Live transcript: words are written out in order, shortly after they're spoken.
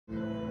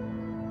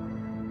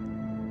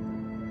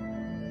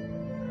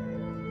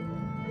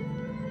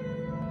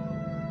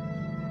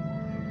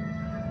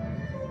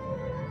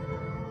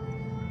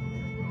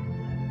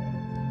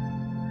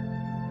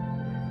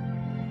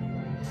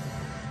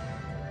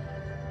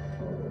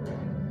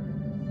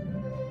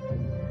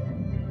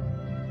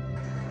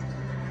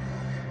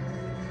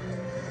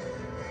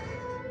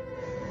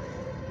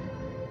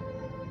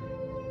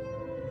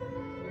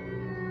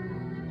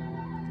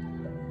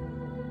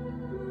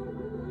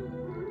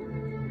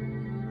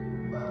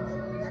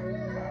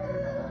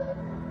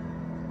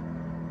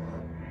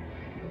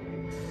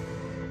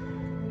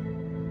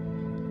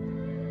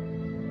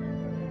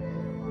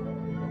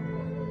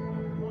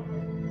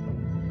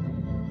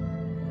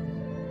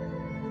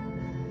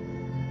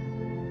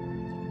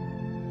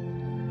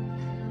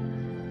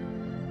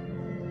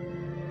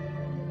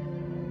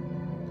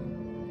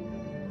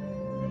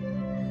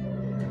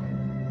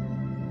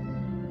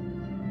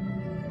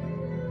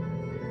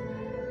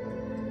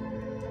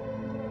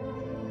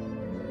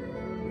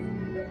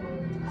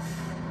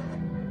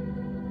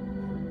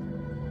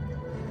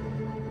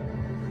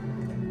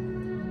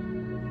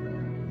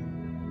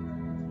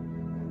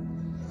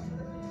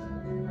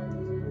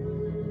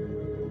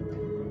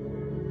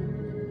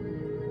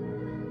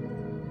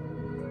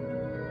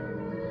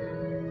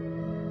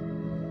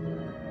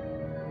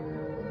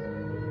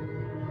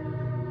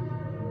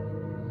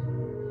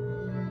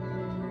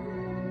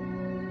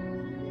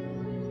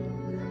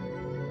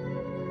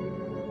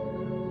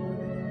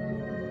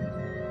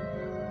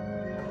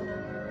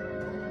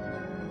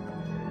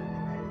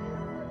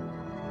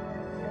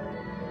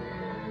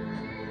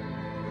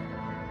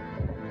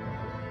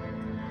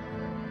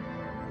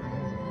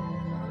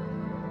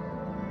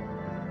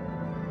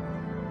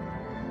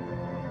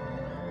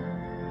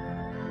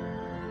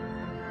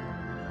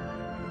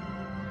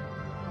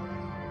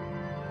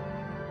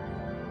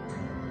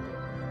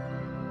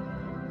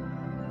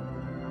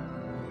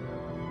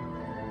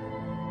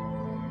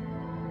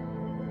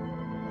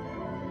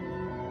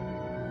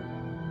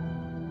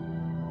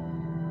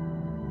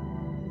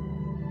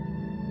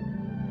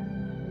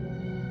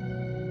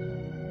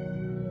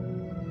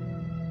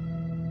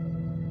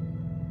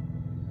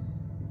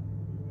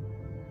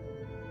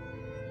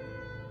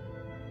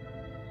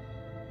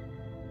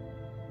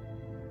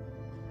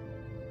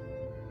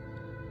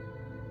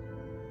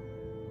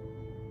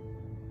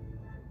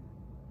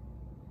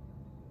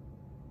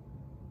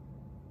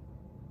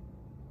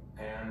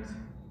And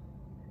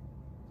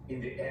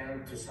in the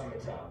end, to sum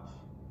it up,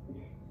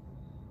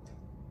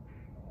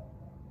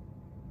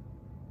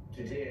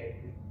 today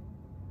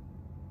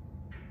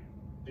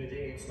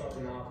it's not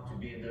enough to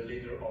be the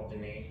leader of the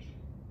nation.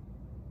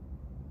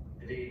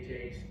 Today it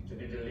takes to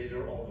be the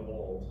leader of the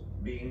world.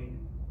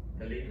 Being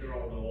the leader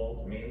of the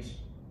world means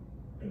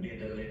to be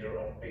the leader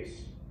of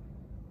peace.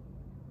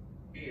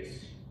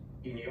 Peace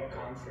in your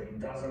country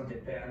doesn't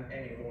depend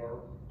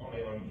anymore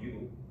only on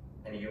you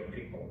and your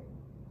people.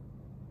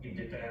 It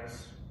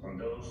depends on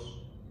those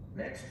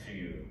next to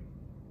you,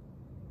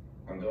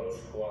 on those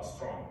who are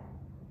strong.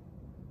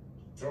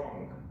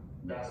 Strong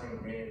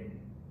doesn't mean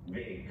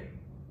big.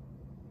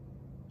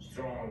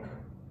 Strong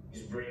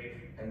is brave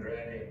and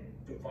ready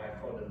to fight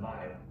for the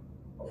life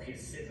of his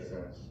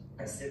citizens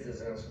and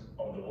citizens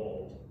of the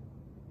world,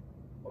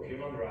 for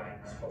human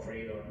rights, for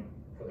freedom,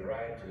 for the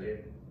right to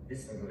live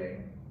decently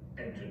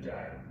and to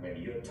die when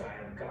your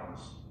time comes,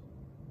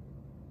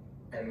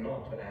 and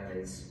not when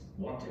it's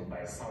wanted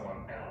by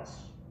someone else,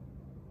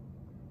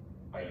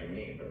 by your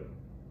neighbor.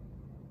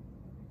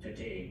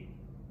 Today,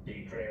 the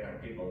Ukrainian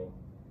people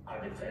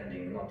are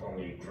defending not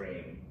only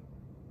Ukraine.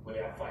 We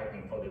are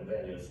fighting for the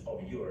values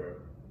of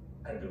Europe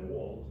and the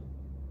world,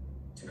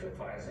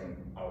 sacrificing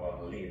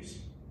our lives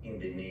in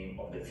the name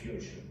of the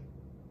future.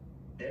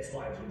 That's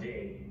why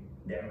today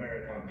the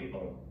American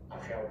people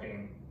are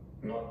helping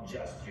not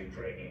just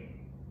Ukraine,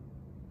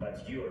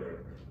 but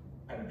Europe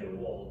and the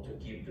world to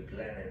keep the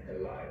planet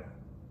alive,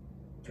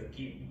 to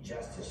keep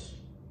justice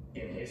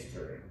in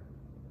history.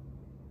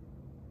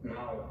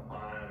 Now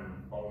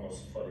I'm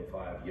almost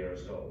 45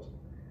 years old.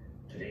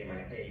 Today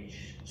my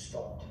age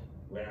stopped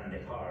when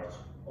the hearts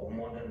of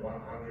more than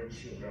 100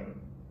 children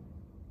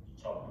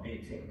stopped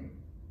beating.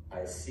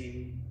 I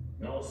see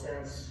no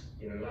sense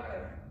in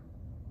life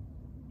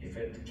if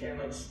it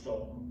cannot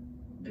stop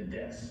the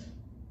death.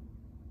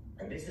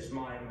 And this is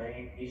my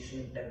main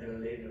mission as the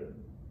leader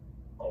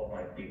of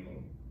my people,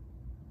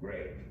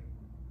 great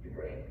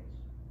Ukrainians.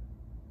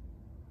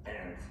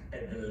 And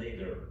as the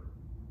leader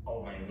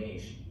of my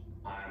nation,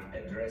 I'm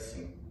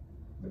addressing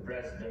the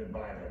President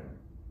Biden.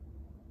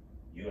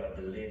 You are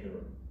the leader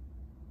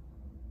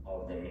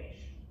of the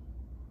nation,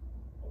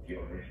 of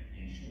your great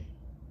nation.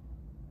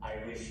 I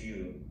wish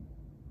you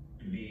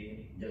to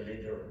be the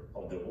leader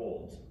of the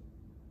world.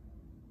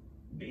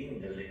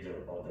 Being the leader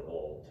of the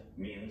world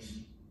means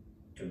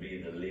to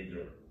be the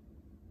leader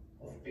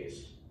of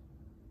peace.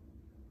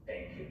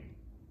 Thank you.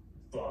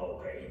 Slava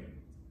Ukraine.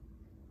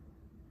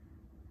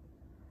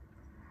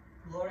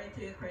 Glory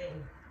to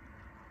Ukraine.